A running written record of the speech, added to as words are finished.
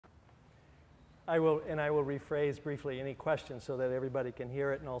I will rephrase briefly any questions so that everybody can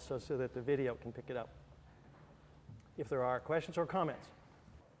hear it and also so that the video can pick it up. If there are questions or comments.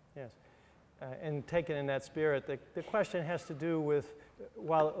 Yes. And taken in that spirit, the question has to do with,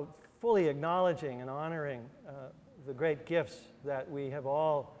 while fully acknowledging and honoring the great gifts that we have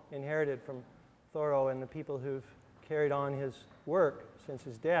all inherited from Thoreau and the people who've carried on his work since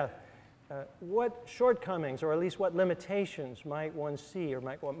his death, what shortcomings, or at least what limitations might one see, or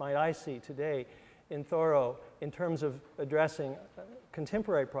what might I see today in Thoreau in terms of addressing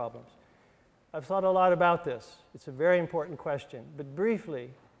contemporary problems? I've thought a lot about this. It's a very important question. But briefly,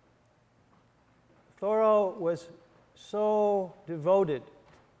 Thoreau was so devoted,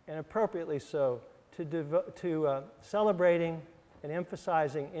 and appropriately so, to celebrating and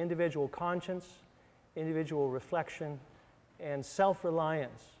emphasizing individual conscience, individual reflection, and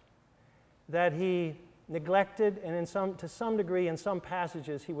self-reliance, that he neglected, and to some degree, in some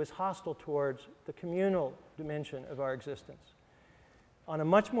passages, he was hostile towards the communal dimension of our existence. On a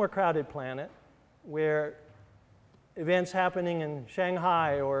much more crowded planet, where events happening in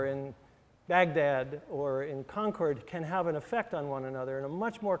Shanghai or in Baghdad or in Concord can have an effect on one another, in a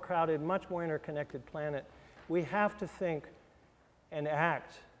much more crowded, much more interconnected planet, we have to think and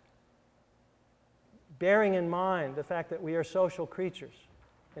act bearing in mind the fact that we are social creatures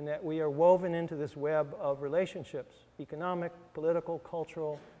and that we are woven into this web of relationships, economic, political,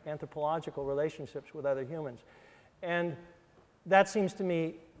 cultural, anthropological relationships with other humans. And that seems to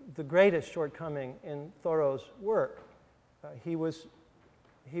me the greatest shortcoming in Thoreau's work. He was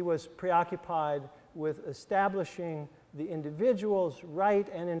preoccupied with establishing the individual's right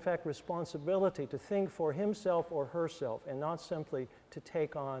and, in fact, responsibility to think for himself or herself, and not simply to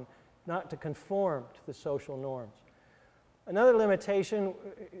take on, not to conform to the social norms. Another limitation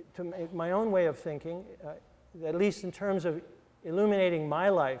to my own way of thinking, at least in terms of illuminating my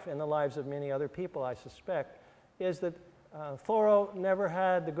life and the lives of many other people, I suspect, is that Thoreau never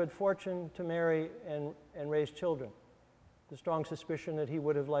had the good fortune to marry and raise children. The strong suspicion that he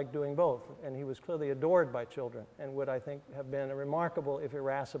would have liked doing both, and he was clearly adored by children and would, I think, have been a remarkable, if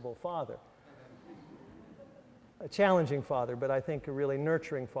irascible, father. A challenging father, but I think a really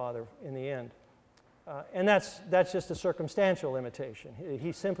nurturing father in the end. And that's just a circumstantial limitation.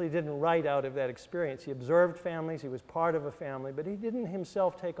 He simply didn't write out of that experience. He observed families, he was part of a family, but he didn't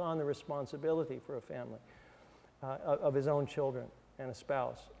himself take on the responsibility for a family of his own children and a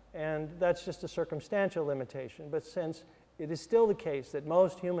spouse. And that's just a circumstantial limitation. But since it is still the case that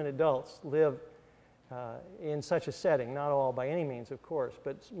most human adults live in such a setting, not all by any means, of course,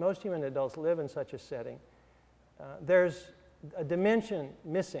 but most human adults live in such a setting, there's a dimension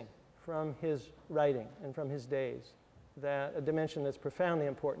missing from his writing and from his days, a dimension that's profoundly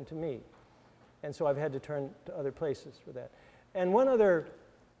important to me. And so I've had to turn to other places for that. And one other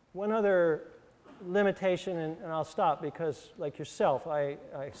limitation, and I'll stop because, like yourself, I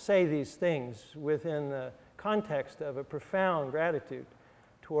say these things within the context of a profound gratitude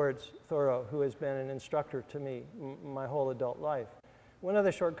towards Thoreau, who has been an instructor to me my whole adult life. One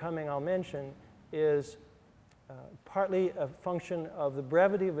other shortcoming I'll mention is partly a function of the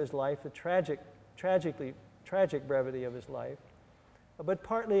brevity of his life, the tragic brevity of his life, but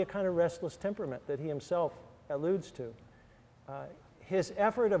partly a kind of restless temperament that he himself alludes to. His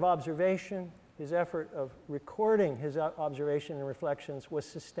effort of observation, his effort of recording his observation and reflections was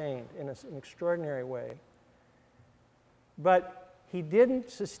sustained in an extraordinary way. But he didn't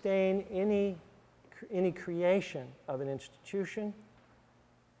sustain any creation of an institution,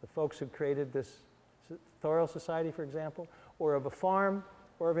 the folks who created this Thoreau Society, for example, or of a farm,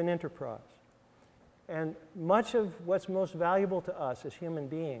 or of an enterprise. And much of what's most valuable to us as human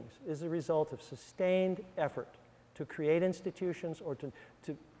beings is the result of sustained effort to create institutions or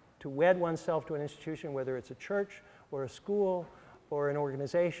to wed oneself to an institution, whether it's a church or a school or an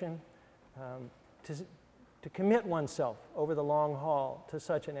organization, to commit oneself over the long haul to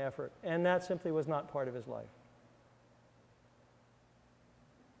such an effort. And that simply was not part of his life.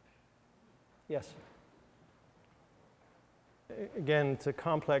 Yes? Again, it's a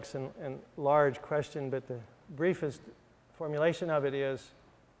complex and large question, but the briefest formulation of it is,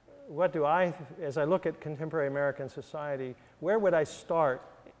 what do I, as I look at contemporary American society, where would I start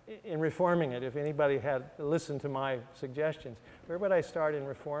in reforming it? If anybody had listened to my suggestions, where would I start in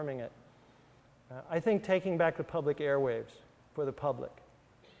reforming it? I think taking back the public airwaves for the public.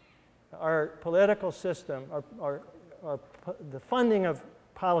 Our political system, the funding of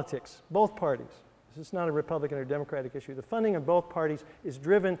politics, both parties, this is not a Republican or Democratic issue. The funding of both parties is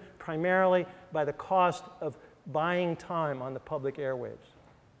driven primarily by the cost of buying time on the public airwaves.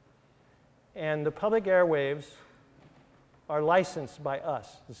 And the public airwaves are licensed by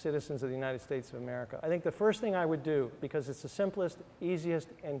us, the citizens of the United States of America. I think the first thing I would do, because it's the simplest, easiest,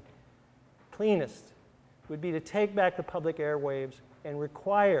 and cleanest, would be to take back the public airwaves and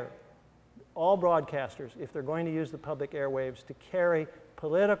require all broadcasters, if they're going to use the public airwaves, to carry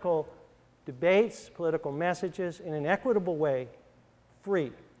political debates, political messages in an equitable way,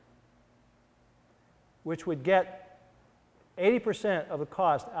 free, which would get 80% of the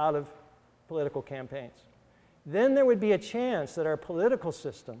cost out of political campaigns. Then there would be a chance that our political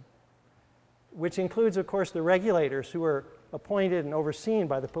system, which includes, of course, the regulators who are appointed and overseen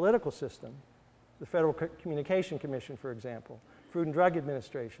by the political system, the Federal Communication Commission, for example, Food and Drug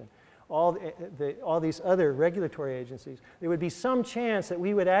Administration, all these other regulatory agencies, there would be some chance that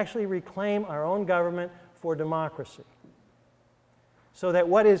we would actually reclaim our own government for democracy. So that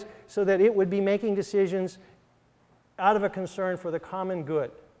it would be making decisions out of a concern for the common good,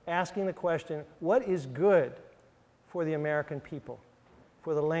 asking the question, what is good for the American people,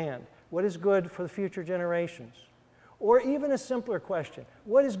 for the land? What is good for the future generations? Or even a simpler question,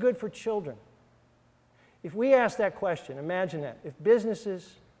 what is good for children? If we ask that question, imagine that, if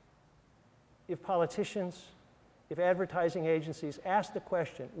businesses, if politicians, if advertising agencies asked the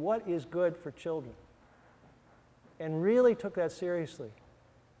question, what is good for children? And really took that seriously,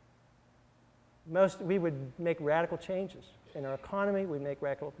 we would make radical changes. In our economy, we'd make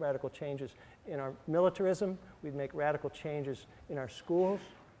radical changes in our militarism, we'd make radical changes in our schools.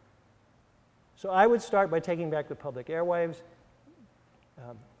 So I would start by taking back the public airwaves,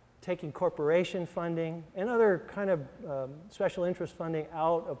 taking corporation funding and other kind of special interest funding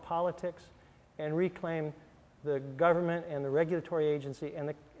out of politics and reclaim the government and the regulatory agencies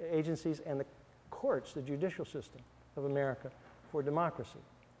and the courts, the judicial system of America for democracy,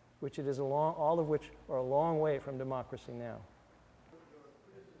 which it is all of which are a long way from democracy now.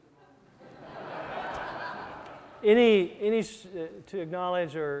 To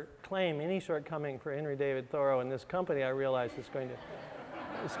acknowledge or claim any shortcoming for Henry David Thoreau in this company, I realize it's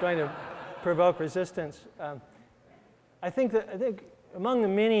going to provoke resistance. I think among the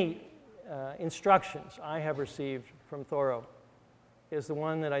many instructions I have received from Thoreau is the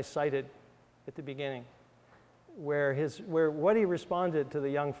one that I cited at the beginning, where what he responded to the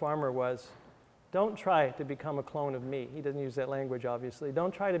young farmer was, don't try to become a clone of me. He doesn't use that language, obviously.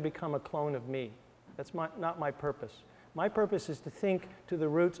 Don't try to become a clone of me. That's not my purpose. My purpose is to think to the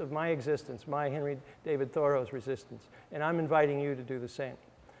roots of my existence, my Henry David Thoreau's resistance, and I'm inviting you to do the same.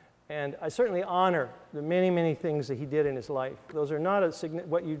 And I certainly honor the many, many things that he did in his life. Those are not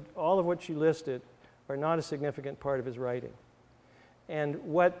all of what you listed are not a significant part of his writing. And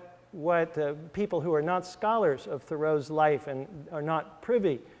what people who are not scholars of Thoreau's life and are not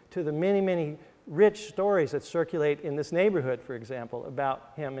privy to the many, many rich stories that circulate in this neighborhood, for example,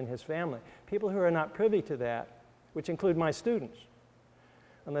 about him and his family, people who are not privy to that, which include my students,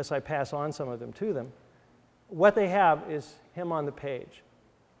 unless I pass on some of them to them, what they have is him on the page.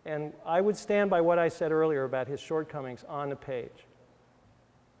 And I would stand by what I said earlier about his shortcomings on the page,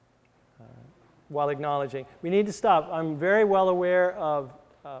 while acknowledging we need to stop. I'm very well aware of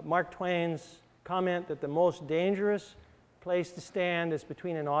Mark Twain's comment that the most dangerous place to stand is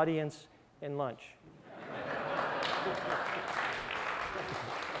between an audience and lunch.